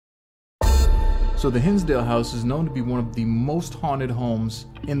So the Hinsdale House is known to be one of the most haunted homes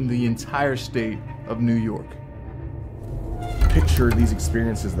in the entire state of New York. Picture these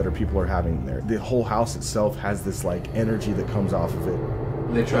experiences that people are having there. The whole house itself has this like energy that comes off of it.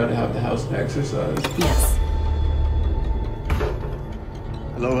 They try to have the house exorcised. Yes.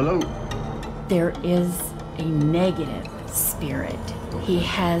 Hello, hello. There is a negative spirit. He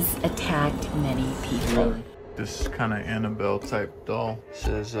has attacked many people. This kind of Annabelle type doll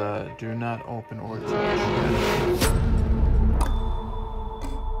says, do not open or touch.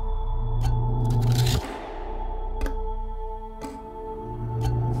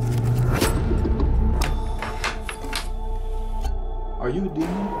 Are you a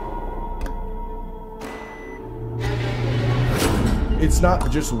demon? It's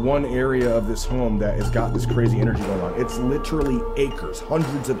not just one area of this home that has got this crazy energy going on. It's literally acres,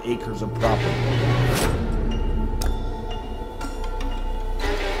 hundreds of acres of property.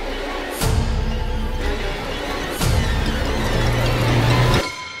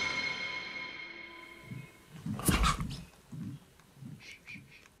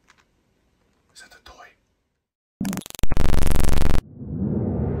 Is that the toy?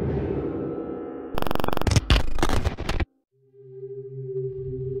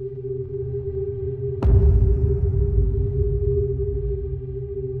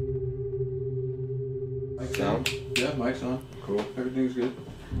 Sound? Yeah, mic's on. Cool. Everything's good.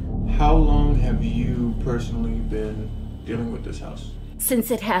 How long have you personally been dealing with this house?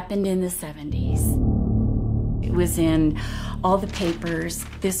 Since it happened in the 70s. It was in all the papers.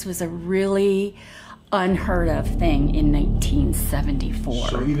 This was a really unheard of thing in 1974.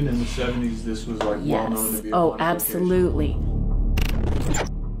 So even in the 70s, this was like well known to be a Oh, haunted absolutely.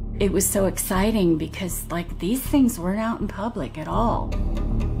 It was so exciting because like these things weren't out in public at all.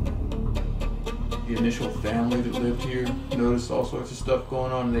 The initial family that lived here noticed all sorts of stuff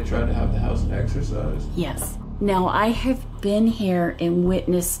going on and they tried to have the house exorcised. Yes. Now I have been here and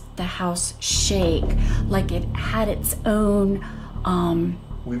witnessed the house shake like it had its own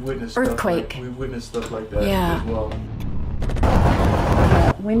We witnessed earthquake. We witnessed stuff like that Yeah. as well.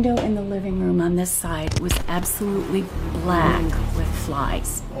 The window in the living room on this side was absolutely black with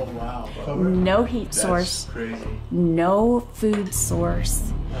flies. Oh wow. No heat That's source, crazy. no food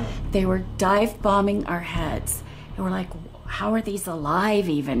source. They were dive bombing our heads. And we're like, how are these alive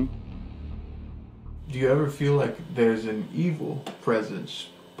even? Do you ever feel like there's an evil presence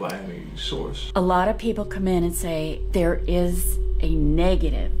by any source? A lot of people come in and say there is a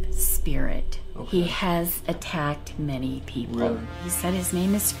negative spirit. He has attacked many people. Really? He said his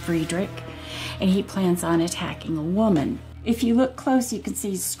name is Friedrich and he plans on attacking a woman. If you look close, you can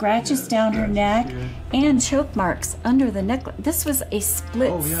see scratches down her neck and choke marks under the necklace. This was a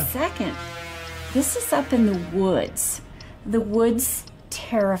split second. This is up in the woods. The woods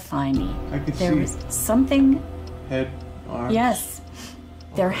terrify me. I could there see was something. Head, arms. Yes.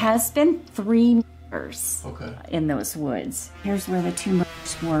 There has been 3 murders Okay. in those woods. Here's where the 2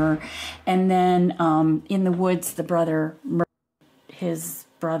 murders were. And then in the woods, the brother murdered his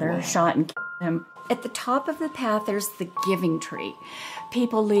brother, shot and killed him. At the top of the path, there's the giving tree.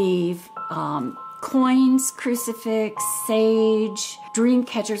 People leave coins, crucifix, sage, dream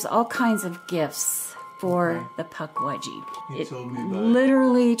catchers, all kinds of gifts for the Pukwudgie. It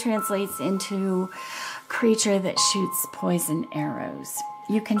literally translates into creature that shoots poison arrows.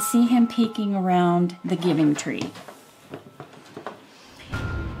 You can see him peeking around the giving tree.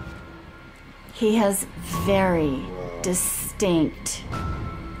 He has very distinct.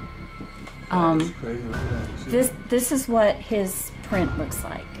 This is what his print looks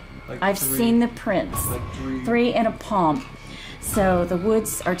like. I've seen the prints, like 3 in a palm. So the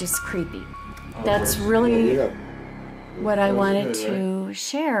woods are just creepy. That's really what I wanted to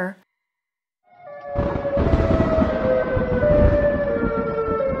share.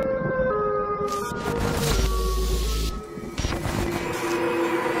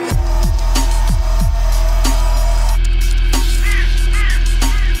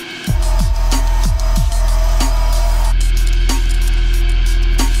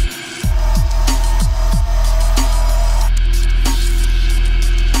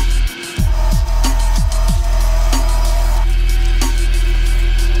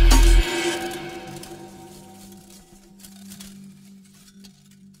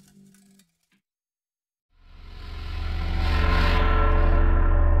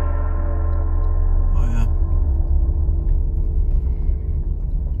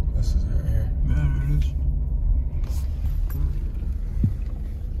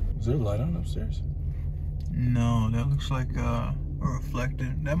 Is there a light on upstairs? No, that looks like a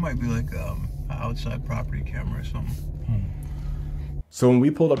reflected. That might be like an outside property camera or something. So when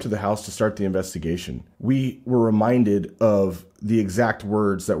we pulled up to the house to start the investigation, we were reminded of the exact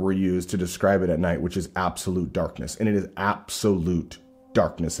words that were used to describe it at night, which is absolute darkness. And it is absolute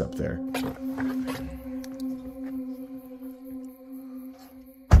darkness up there.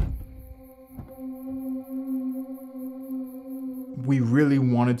 We really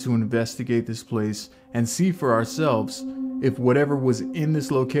wanted to investigate this place and see for ourselves if whatever was in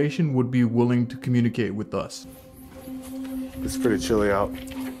this location would be willing to communicate with us. It's pretty chilly out.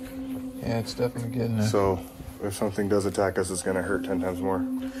 Yeah, it's definitely getting there. So if something does attack us, it's going to hurt 10 times more.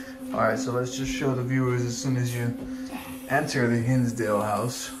 All right, so let's just show the viewers as soon as you enter the Hinsdale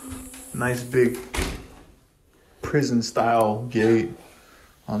House. Nice big prison-style gate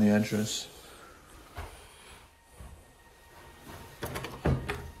on the entrance.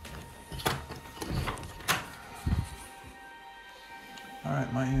 All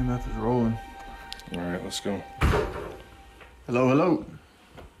right, my EMF is rolling. All right, let's go. Hello, hello.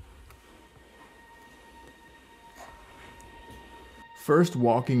 First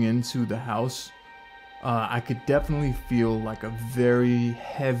walking into the house, I could definitely feel like a very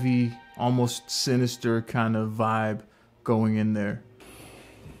heavy, almost sinister kind of vibe going in there.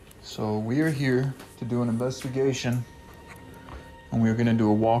 So we are here to do an investigation, and we're gonna do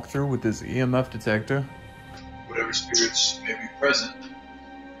a walkthrough with this EMF detector. Whatever spirits may be present,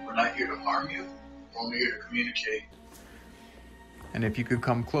 we're not here to harm you, we're only here to communicate. And if you could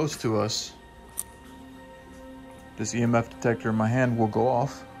come close to us, this EMF detector in my hand will go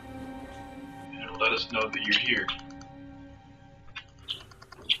off. And it'll let us know that you're here.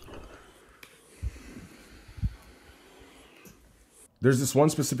 There's this one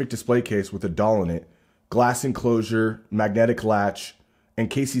specific display case with a doll in it, glass enclosure, magnetic latch, and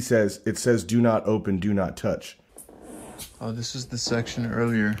Casey says, it says do not open, do not touch. Oh, this is the section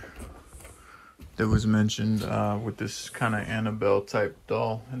earlier that was mentioned with this kind of Annabelle type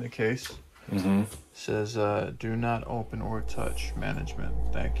doll in the case. Mm-hmm. Says do not open or touch, management,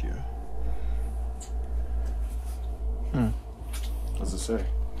 thank you. What's it say?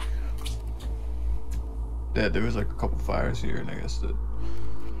 That there was like a couple fires here, and I guess the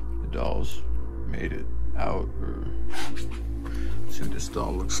dolls made it out, or see what this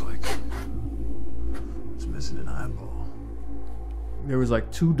doll looks like. It's missing an eyeball. There was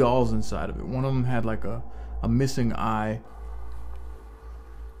like 2 dolls inside of it. One of them had like a missing eye.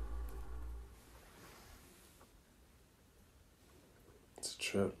 It's a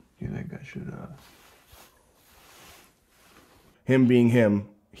trip. You think I should Him being him,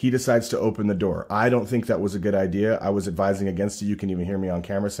 he decides to open the door. I don't think that was a good idea. I was advising against it. You can even hear me on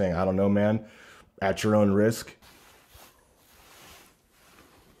camera saying, I don't know, man. At your own risk.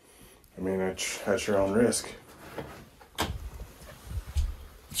 I mean, at your own risk.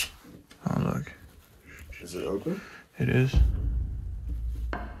 Oh, look. Is it open? It is.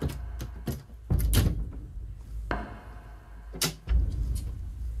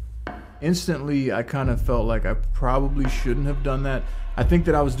 Instantly, I kind of felt like I probably shouldn't have done that. I think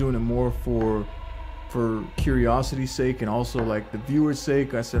that I was doing it more for curiosity's sake and also like the viewer's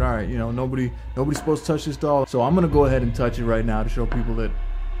sake. I said, all right, you know, nobody's supposed to touch this doll, so I'm gonna go ahead and touch it right now to show people that,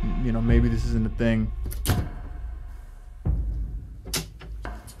 you know, maybe this isn't a thing.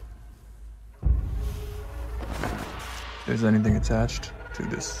 If there's anything attached to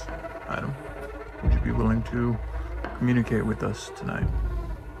this item, would you be willing to communicate with us tonight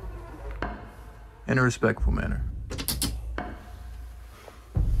in a respectful manner?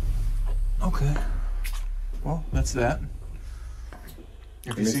 Okay. Well, that's that.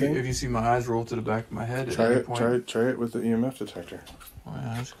 If you see my eyes roll to the back of my head at any point, try it with the EMF detector. Oh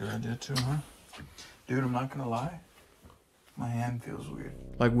yeah, that's a good idea too, huh? Dude, I'm not gonna lie. My hand feels weird.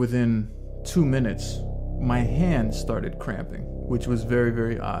 Like within 2 minutes, my hand started cramping, which was very,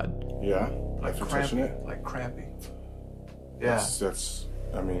 very odd. Yeah? Like After crampy, touching it? like crampy. Yeah. That's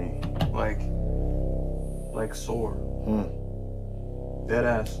I mean... Like sore. Dead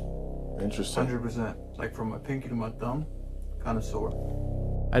ass. Interesting. 100%. Like from my pinky to my thumb, kind of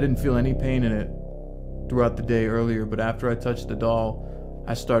sore. I didn't feel any pain in it throughout the day earlier, but after I touched the doll,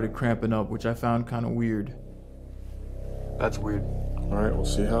 I started cramping up, which I found kind of weird. That's weird. Alright, we'll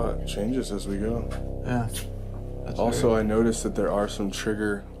see how it changes as we go. Yeah. That's also, weird. I noticed that there are some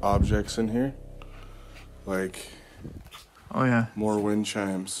trigger objects in here. Like... Oh yeah. More wind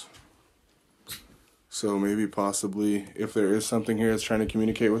chimes. So maybe possibly, if there is something here that's trying to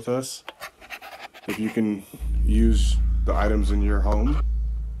communicate with us, if you can use the items in your home.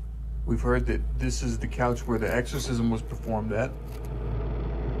 We've heard that this is the couch where the exorcism was performed at.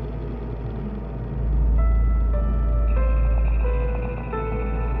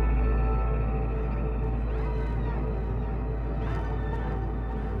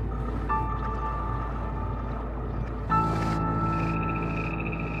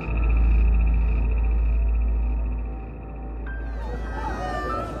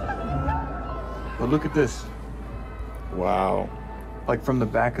 look at this. Wow. Like from the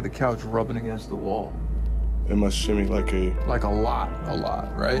back of the couch rubbing against the wall. It must shimmy like a... Like a lot,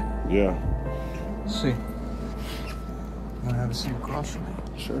 right? Yeah. Let's see. I'm gonna have a seat across from me.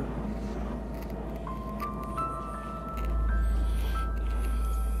 Sure.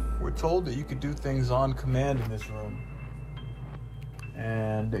 We're told that you could do things on command in this room.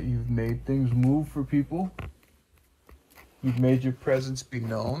 And that you've made things move for people. You've made your presence be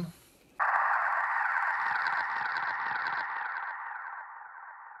known.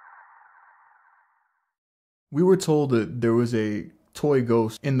 We were told that there was a toy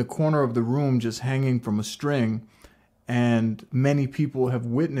ghost in the corner of the room just hanging from a string, and many people have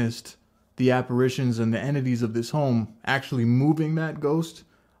witnessed the apparitions and the entities of this home actually moving that ghost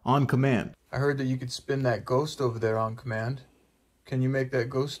on command. I heard that you could spin that ghost over there on command. Can you make that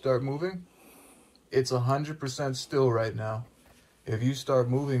ghost start moving? It's 100% still right now. If you start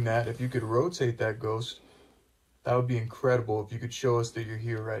moving that, if you could rotate that ghost, that would be incredible if you could show us that you're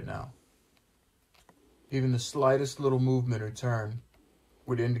here right now. Even the slightest little movement or turn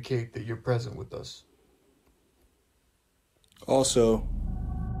would indicate that you're present with us. Also,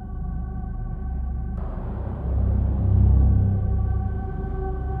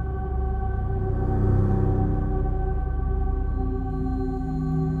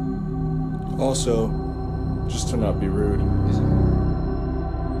 just to not be rude. Is it?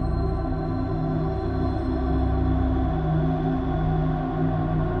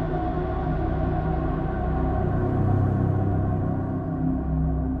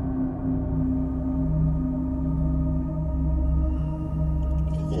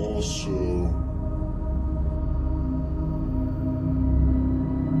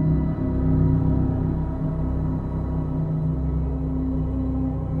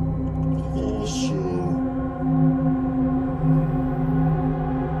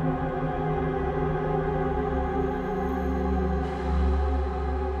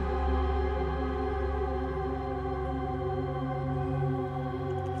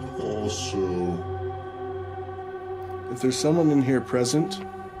 If there's someone in here present,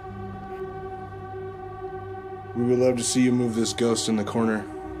 we would love to see you move this ghost in the corner.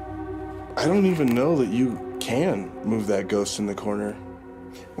 I don't even know that you can move that ghost in the corner.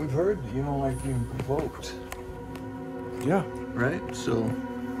 We've heard that you don't like being provoked. Yeah. Right? So,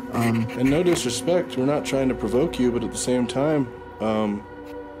 And no disrespect, we're not trying to provoke you, but at the same time,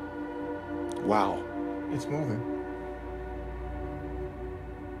 wow. It's moving.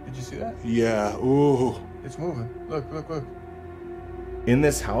 Did you see that? Yeah, ooh. It's moving. Look. In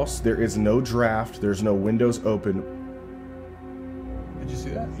this house, there is no draft, there's no windows open. Did you see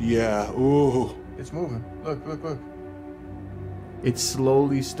that? Yeah, ooh. It's moving. Look. It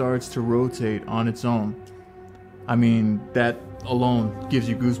slowly starts to rotate on its own. I mean, that alone gives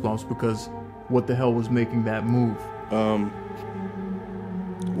you goosebumps because what the hell was making that move?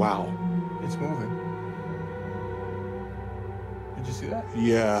 Wow. It's moving. Did you see that?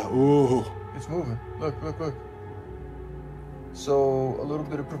 Yeah, ooh. It's moving. Look. So a little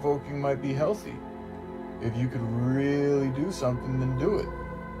bit of provoking might be healthy. If you could really do something, then do it.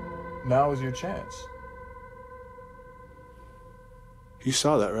 Now is your chance. You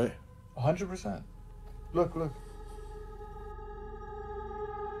saw that, right? 100%. Look. 100%.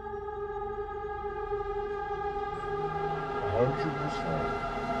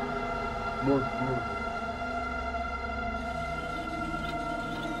 Look.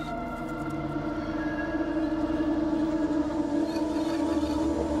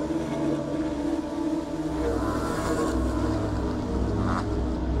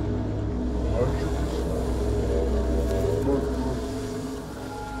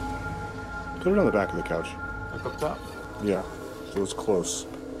 Put it on the back of the couch. Look up top. Yeah, so it's close.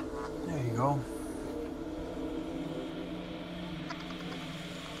 There you go.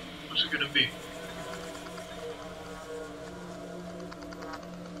 What's it gonna be?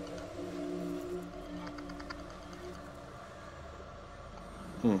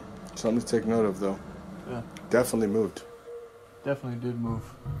 Something to take note of, though. Yeah. Definitely moved. Definitely did move.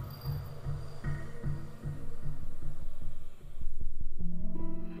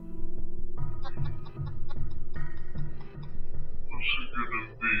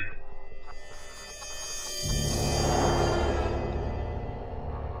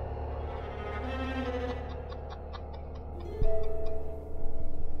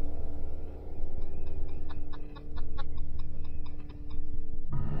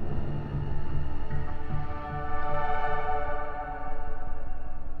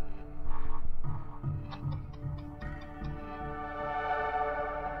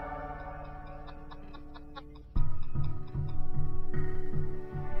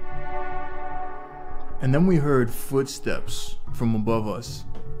 And then we heard footsteps from above us.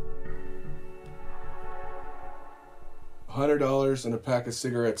 $100 and a pack of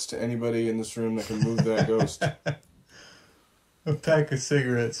cigarettes to anybody in this room that can move that ghost. A pack of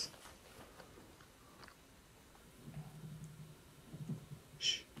cigarettes.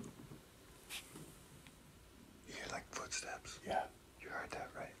 Shh. You hear like footsteps? Yeah. You heard that,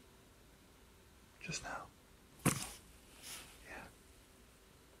 right? Just now. Yeah.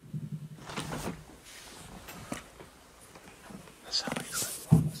 That's how we clip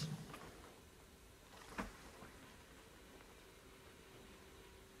bombs.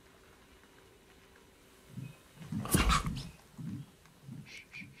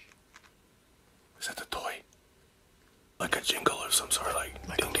 Is that the toy? Like a jingle of some sort, like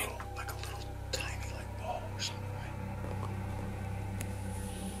ding ding. Like a little tiny like ball or something, right?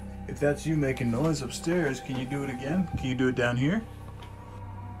 If that's you making noise upstairs, can you do it again? Can you do it down here?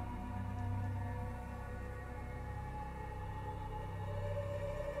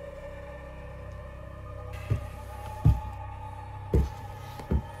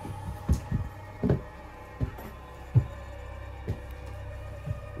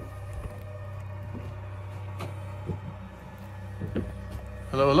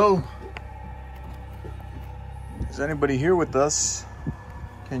 Hello, hello. Is anybody here with us?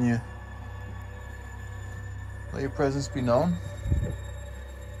 Can you let your presence be known?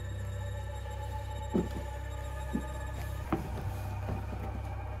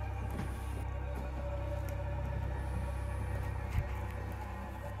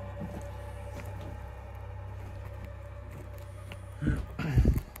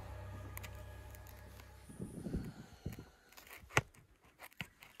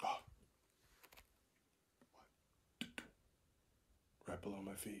 Right below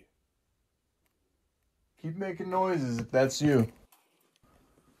my feet. Keep making noises if that's you.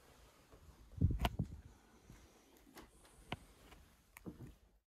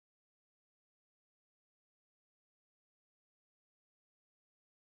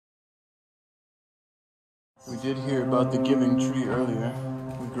 We did hear about the giving tree earlier.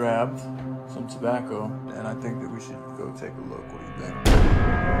 We grabbed some tobacco, and I think that we should go take a look. What do you think?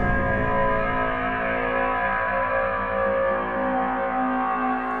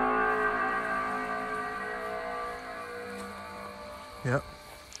 Yep.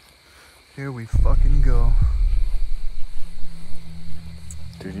 Here we fucking go.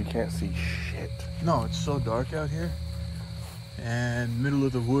 Dude, you can't see shit. No, it's so dark out here. And middle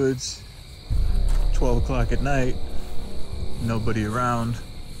of the woods, 12 o'clock at night, nobody around.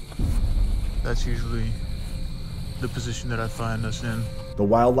 That's usually the position that I find us in. The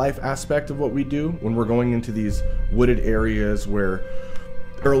wildlife aspect of what we do when we're going into these wooded areas where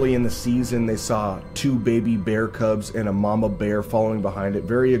early in the season they saw 2 baby bear cubs and a mama bear following behind it.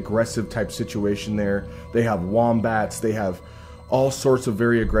 Very aggressive type situation there. They have wombats, they have all sorts of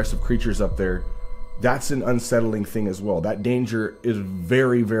very aggressive creatures up there. That's an unsettling thing as well. That danger is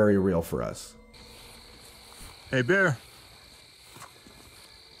very, very real for us. Hey, bear.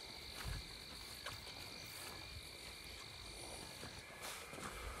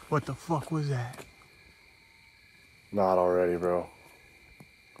 What the fuck was that? Not already, bro.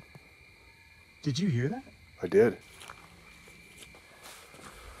 Did you hear that? I did.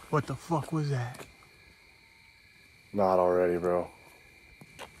 What the fuck was that? Not already, bro.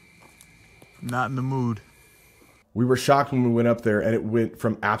 Not in the mood. We were shocked when we went up there and it went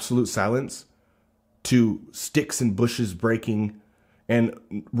from absolute silence to sticks and bushes breaking and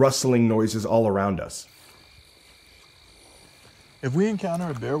rustling noises all around us. If we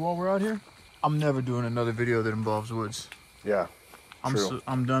encounter a bear while we're out here, I'm never doing another video that involves woods. Yeah, true.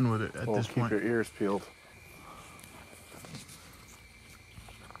 I'm done with it at this Keep point. your ears peeled.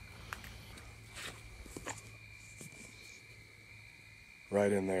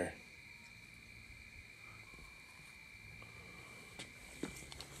 Right in there.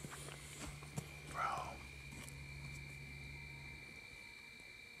 Bro.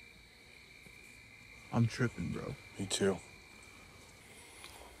 I'm tripping, bro. Me too.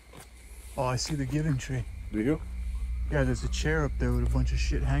 Oh, I see the giving tree. Do you? Yeah, there's a chair up there with a bunch of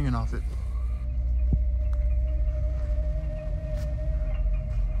shit hanging off it.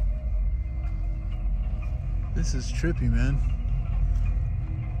 This is trippy, man.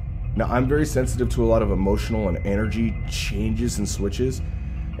 Now, I'm very sensitive to a lot of emotional and energy changes and switches.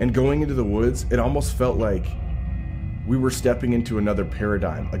 And going into the woods, it almost felt like we were stepping into another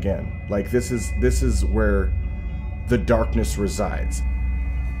paradigm again. Like this is where the darkness resides.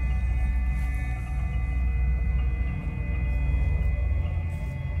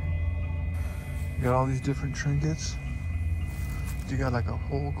 You got all these different trinkets. You got like a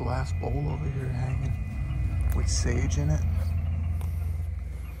whole glass bowl over here hanging. with sage in it.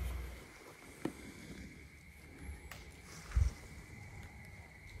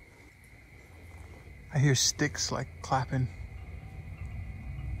 I hear sticks like clapping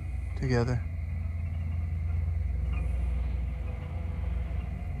together.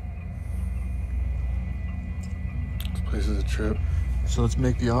 This place is a trip. So let's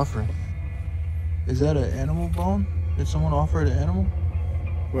make the offering. Is that an animal bone? Did someone offer it an animal?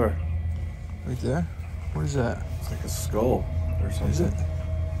 Where? Right there? What is that? It's like a skull or something. Is it?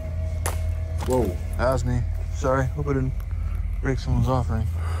 Whoa. That was me. Sorry, hope I didn't break someone's offering.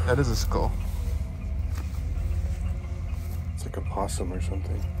 That is a skull. It's like a possum or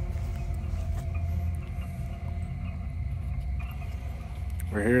something.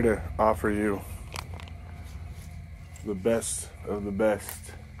 We're here to offer you the best of the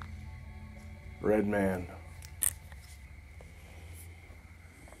best red man.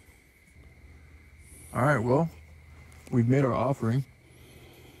 All right, well, we've made our offering,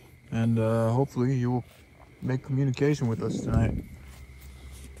 and hopefully you will make communication with us tonight.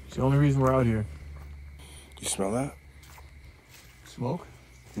 It's the only reason we're out here. You smell that? Smoke?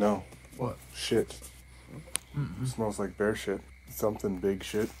 No. What? Shit. It smells like bear shit. Something big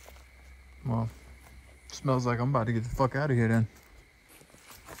shit. Well, smells like I'm about to get the fuck out of here then.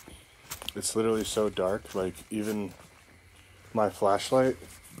 It's literally so dark, like even my flashlight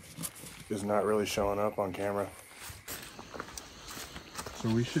is not really showing up on camera. So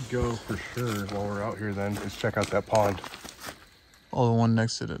we should go for sure while we're out here then, is check out that pond. Oh, the one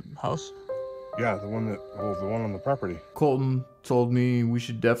next to the house? Yeah, the one on the property. Colton told me we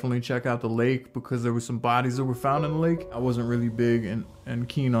should definitely check out the lake because there were some bodies that were found in the lake. I wasn't really big and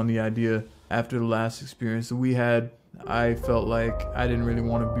keen on the idea after the last experience that we had. I felt like I didn't really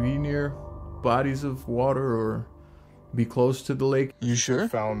want to be near bodies of water or be close to the lake. You sure?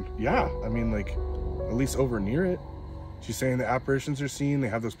 Found, yeah, I mean, like, at least over near it. She's saying the apparitions are seen. They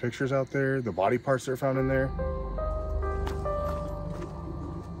have those pictures out there, the body parts that are found in there.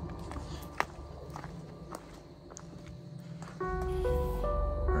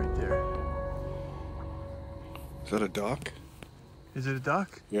 Right there. Is that a dock? Is it a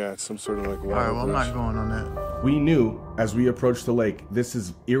dock? Yeah, it's some sort of like water. All right, well, I'm bridge. not going on that. We knew as we approached the lake, this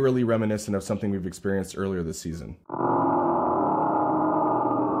is eerily reminiscent of something we've experienced earlier this season.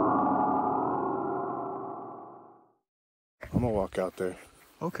 I'm gonna walk out there.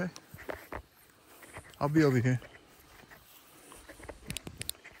 Okay. I'll be over here.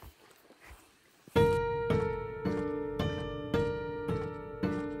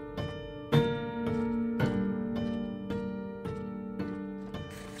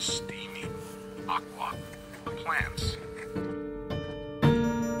 Steamy aqua plants.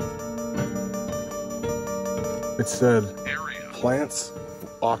 It said Area. plants,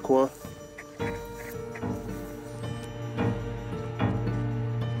 aqua.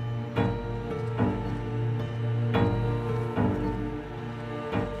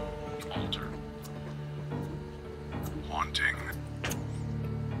 Altar. Haunting.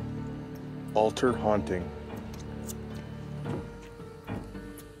 Altar haunting.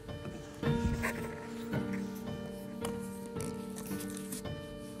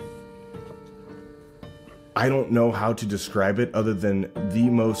 I don't know how to describe it other than the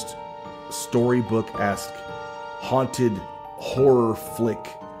most storybook-esque, haunted horror flick,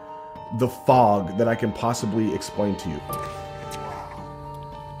 The Fog, that I can possibly explain to you.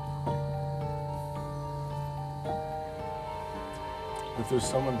 If there's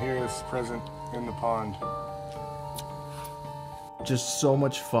someone here that's present in the pond, Just so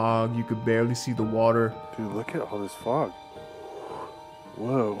much fog, you could barely see the water. dude, look at all this fog.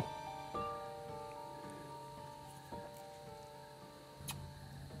 Whoa.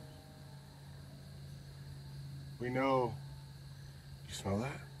 We know. You smell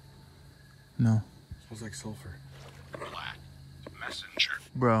that? No. It smells like sulfur. Black. Messenger.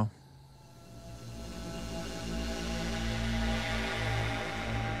 Bro.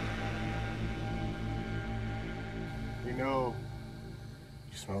 We know.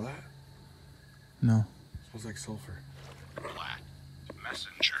 You smell that? No. It smells like sulfur. Black.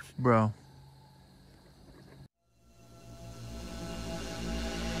 Messenger. Bro.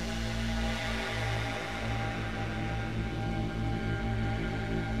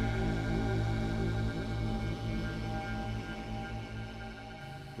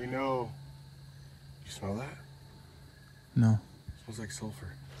 We know. You smell that? No. It smells like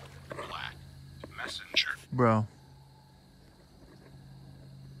sulfur. Black. Messenger. Bro.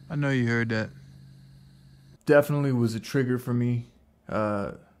 I know you heard that. Definitely was a trigger for me,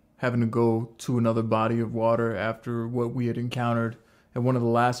 having to go to another body of water after what we had encountered at one of the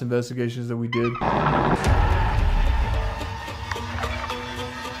last investigations that we did.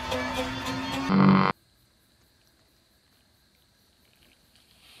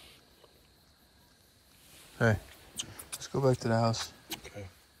 go back to the house. Okay.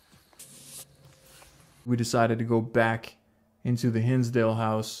 We decided to go back into the Hinsdale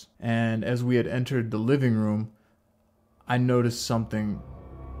house, and as we had entered the living room, I noticed something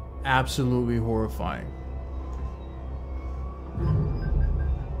absolutely horrifying.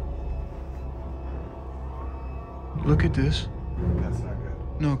 Look at this. That's not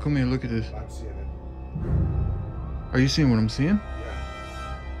good. No, come here, look at this. I'm seeing it. Are you seeing what I'm seeing?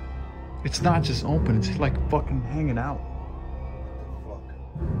 Yeah. It's not just open, it's like fucking hanging out. What the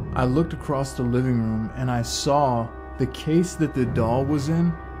fuck? I looked across the living room and I saw the case that the doll was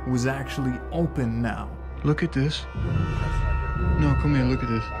in was actually open now. Look at this. That's not good. No, come here, look at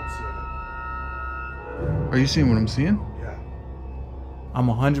this. I'm seeing Are you seeing what I'm seeing? it. Yeah. I'm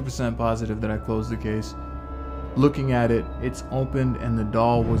 100% positive that I closed the case. Looking at it, it's opened and the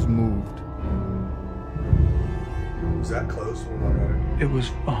doll was moved. Was that close when I got it? It was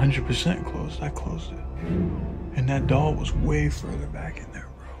 100% closed. I closed it. And that doll was way further back in there,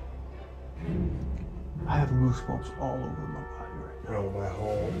 bro. I have goosebumps all over my body right now. No, my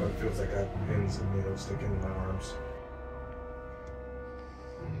whole, it feels like I have pins and needles sticking in my arms.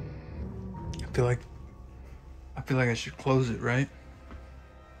 I feel like I should close it, right?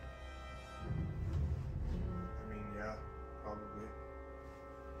 I mean, yeah, probably.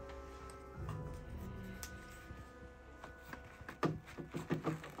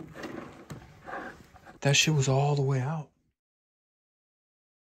 That shit was all the way out.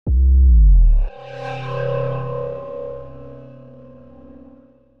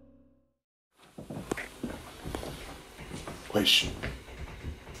 Wait, shh.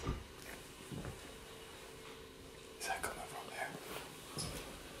 Is that coming from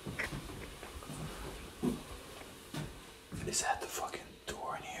there? Is that the fucking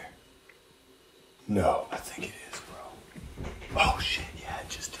door in here? No. I think it is, bro. Oh shit, yeah, it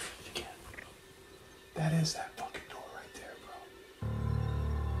just did it again. That is that fucking door right there, bro.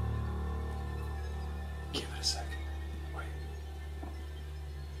 Give it a second. Wait.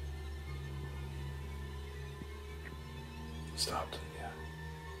 Stopped.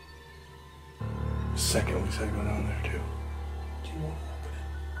 Yeah. Second we said go down there too. Do you want to open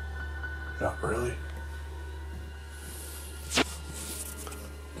it? Not really.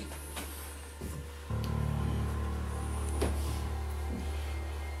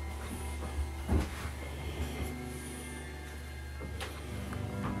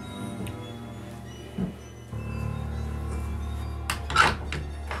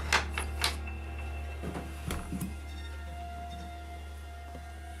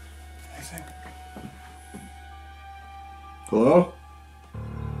 Anything? Hello?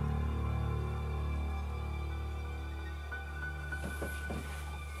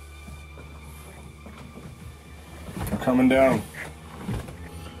 I'm coming down.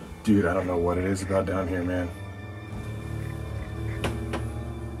 Dude, I don't know what it is about down here, man.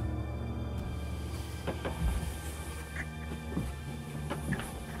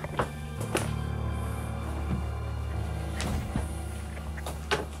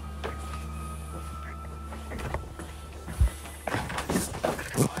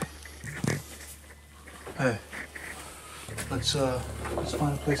 Hey, let's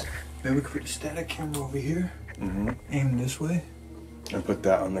find a place. Maybe we could put the static camera over here. Aim this way. And put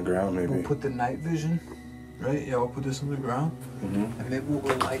that on the ground, maybe. We'll put the night vision, right? Yeah, we'll put this on the ground. And maybe we'll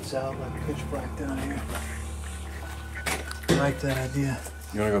go lights out, like pitch black down here. I like that idea.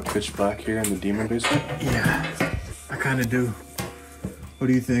 You wanna go pitch black here in the demon basement? Yeah, I kind of do. What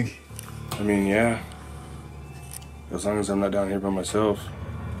do you think? I mean, yeah. As long as I'm not down here by myself.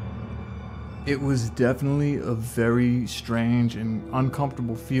 It was definitely a very strange and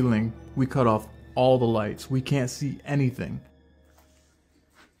uncomfortable feeling. We cut off all the lights. We can't see anything.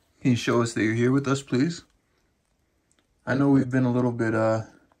 Can you show us that you're here with us, please? I know we've been a little bit, Did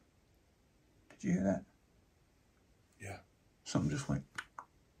you hear that? Yeah. Something just went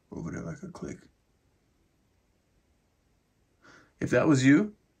over there like a click. If that was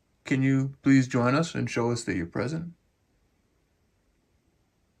you, can you please join us and show us that you're present?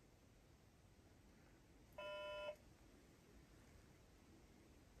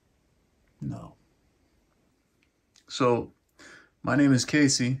 No. So, my name is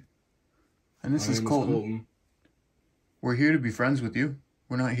Casey, and this is Colton. We're here to be friends with you.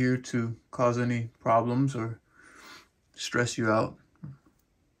 We're not here to cause any problems or stress you out.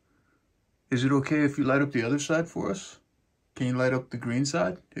 Is it okay if you light up the other side for us? Can you light up the green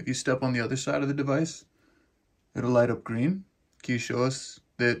side? If you step on the other side of the device, it'll light up green. Can you show us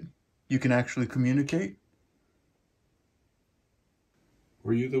that you can actually communicate?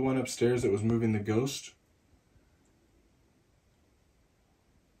 Were you the one upstairs that was moving the ghost?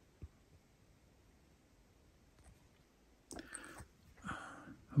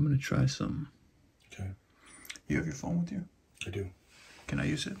 I'm gonna try something. Okay. You have your phone with you? I do. Can I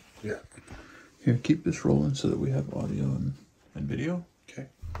use it? Yeah. Here, keep this rolling so that we have audio and video. Okay.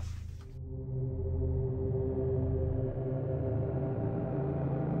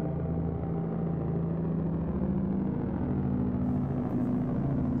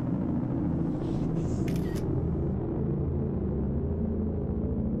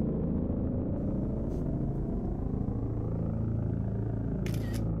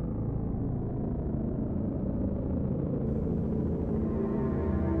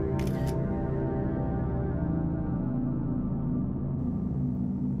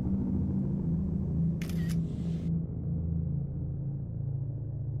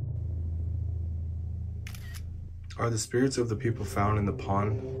 Are the spirits of the people found in the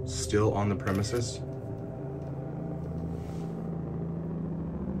pond still on the premises?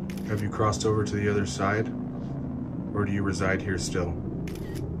 Have you crossed over to the other side? Or do you reside here still?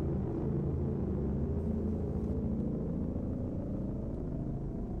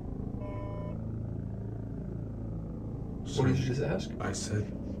 What did you just ask? I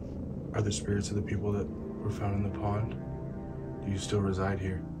said, are the spirits of the people that were found in the pond, do you still reside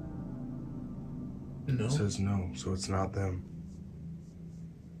here? No. It says no, so it's not them.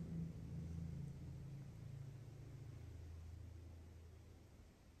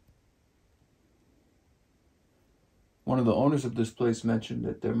 One of the owners of this place mentioned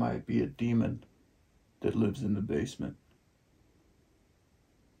that there might be a demon that lives in the basement.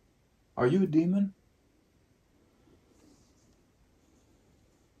 Are you a demon?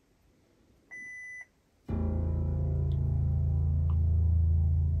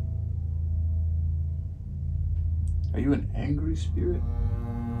 Are you an angry spirit?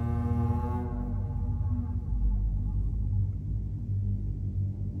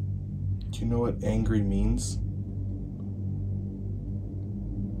 Do you know what angry means?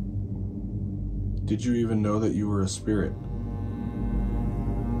 Did you even know that you were a spirit?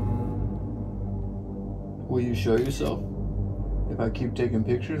 Will you show yourself? If I keep taking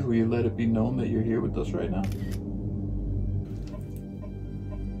pictures, will you let it be known that you're here with us right now?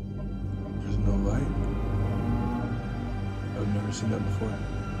 There's no light. I've never seen that before.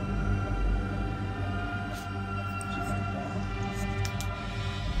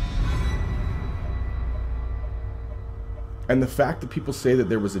 And the fact that people say that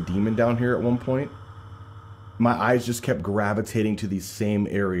there was a demon down here at one point, my eyes just kept gravitating to these same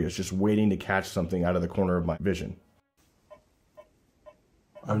areas, just waiting to catch something out of the corner of my vision.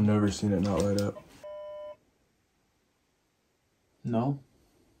 I've never seen it not light up. No?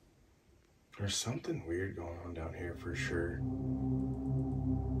 There's something weird going on down here for sure.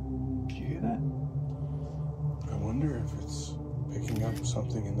 Did you hear that? I wonder if it's picking up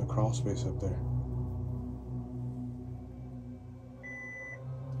something in the crawl space up there.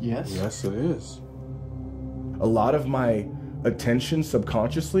 Yes? Yes, it is. A lot of my attention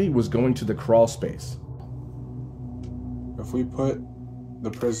subconsciously was going to the crawl space. If we put the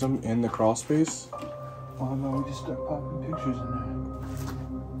prism in the crawl space, Oh no, we just start popping pictures in there.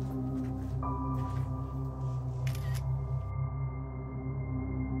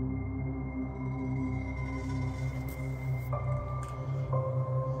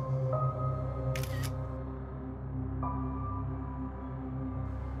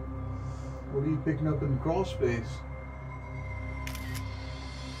 What are you picking up in the crawl space?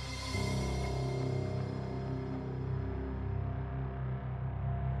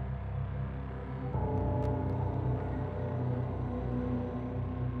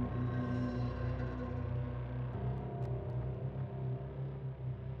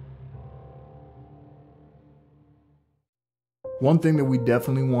 One thing that we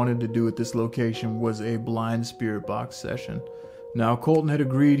definitely wanted to do at this location was a blind spirit box session. Now, Colton had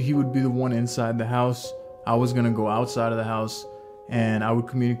agreed he would be the one inside the house. I was going to go outside of the house, and I would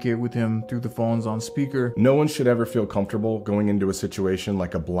communicate with him through the phones on speaker. No one should ever feel comfortable going into a situation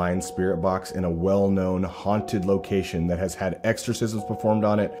like a blind spirit box in a well-known haunted location that has had exorcisms performed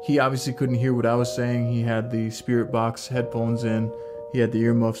on it. He obviously couldn't hear what I was saying. He had the spirit box headphones in. He had the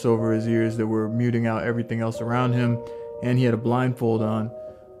earmuffs over his ears that were muting out everything else around him. And he had a blindfold on.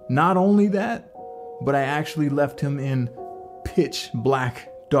 Not only that, but I actually left him in pitch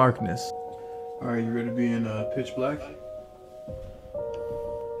black darkness. All right, you ready to be in pitch black?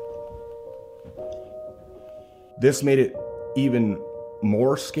 This made it even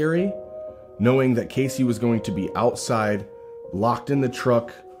more scary, knowing that Casey was going to be outside, locked in the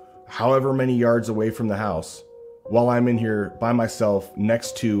truck, however many yards away from the house, while I'm in here by myself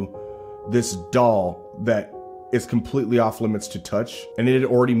next to this doll that is completely off limits to touch, and it had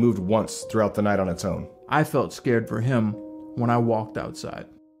already moved once throughout the night on its own. I felt scared for him when I walked outside.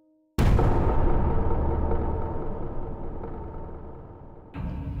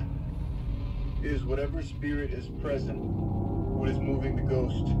 Is whatever spirit is present what is moving the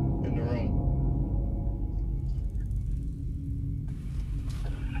ghost in the room?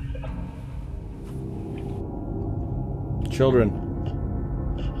 Children.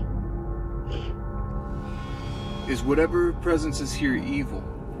 Is whatever presence is here evil?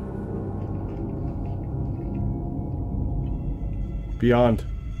 Beyond.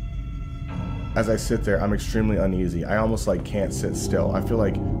 As I sit there, I'm extremely uneasy. I almost like can't sit still. I feel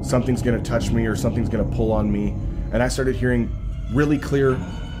like something's gonna touch me or something's gonna pull on me. And I started hearing really clear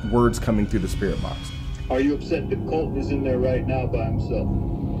words coming through the spirit box. Are you upset that Colt is in there right now by himself?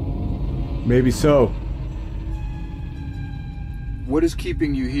 Maybe so. What is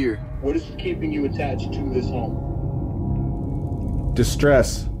keeping you here? What is keeping you attached to this home?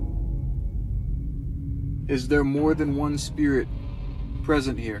 Distress. Is there more than one spirit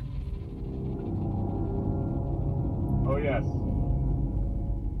present here? Oh, yes.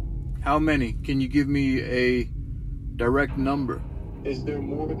 How many? Can you give me a direct number? Is there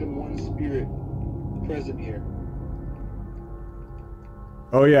more than one spirit present here?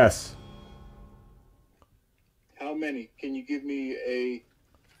 Oh, yes. How many? Can you give me a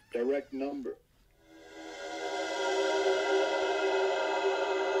direct number?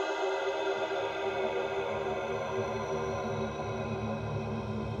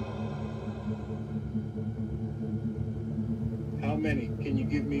 How many? Can you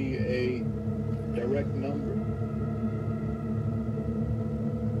give me a direct number?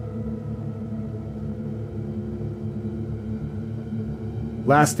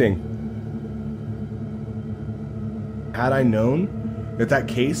 Lasting. Had I known that that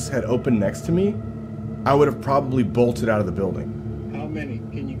case had opened next to me, I would have probably bolted out of the building. How many?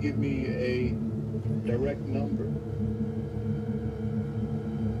 Can you give me a direct number?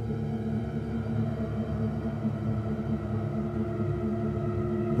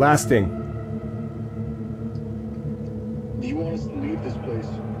 Lasting. Do you want us to leave this place?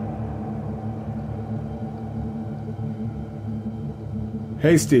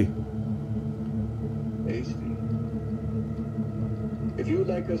 Hasty. Hasty. If you would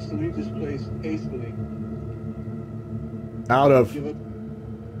like us to leave this place hastily, Out of. give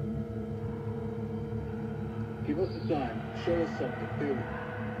us a sign. Show us something clearly.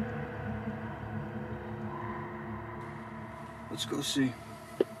 Let's go see.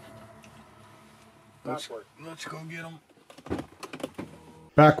 Let's go get him.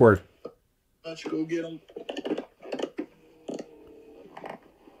 Backward. Let's go get him.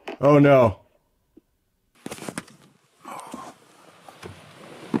 Oh no.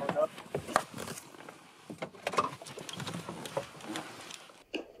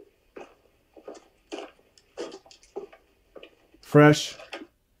 Fresh.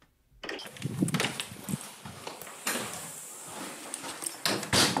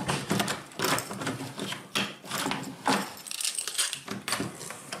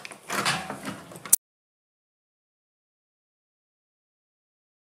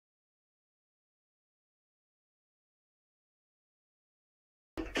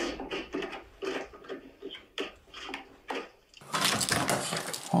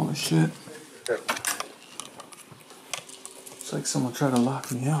 Holy shit. It's like someone tried to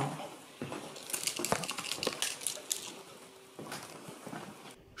lock me out.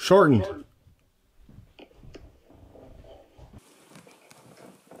 Shortened.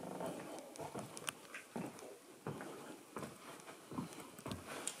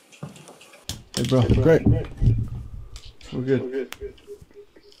 Hey bro, great. We're good.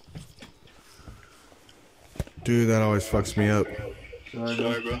 Dude, that always fucks me up.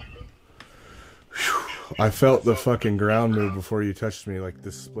 Sorry, bro. I felt the fucking ground move before you touched me, like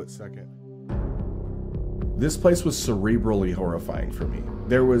this split second. This place was cerebrally horrifying for me.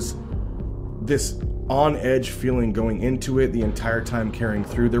 There was this on-edge feeling going into it the entire time carrying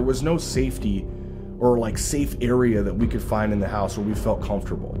through. There was no safety or like safe area that we could find in the house where we felt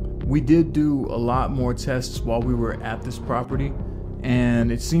comfortable. We did do a lot more tests while we were at this property,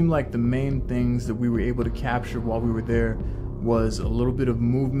 and it seemed like the main things that we were able to capture while we were there was a little bit of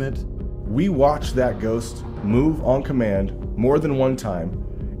movement. We watched that ghost move on command more than one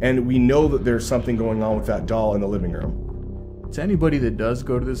time, and we know that there's something going on with that doll in the living room. To anybody that does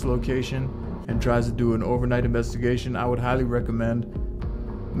go to this location and tries to do an overnight investigation, I would highly recommend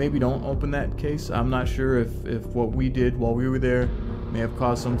maybe don't open that case. I'm not sure if what we did while we were there may have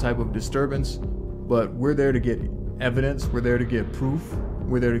caused some type of disturbance, but we're there to get evidence, we're there to get proof,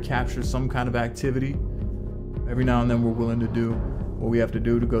 we're there to capture some kind of activity. Every now and then we're willing to do what we have to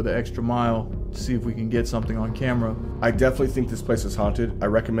do to go the extra mile to see if we can get something on camera. I definitely think this place is haunted. I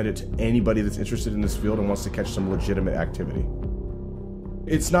recommend it to anybody that's interested in this field and wants to catch some legitimate activity.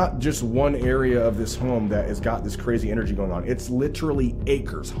 It's not just one area of this home that has got this crazy energy going on. It's literally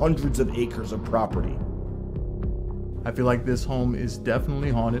acres, hundreds of acres of property. I feel like this home is definitely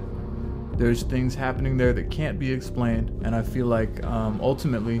haunted. There's things happening there that can't be explained, and I feel like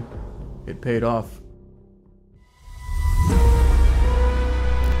ultimately it paid off.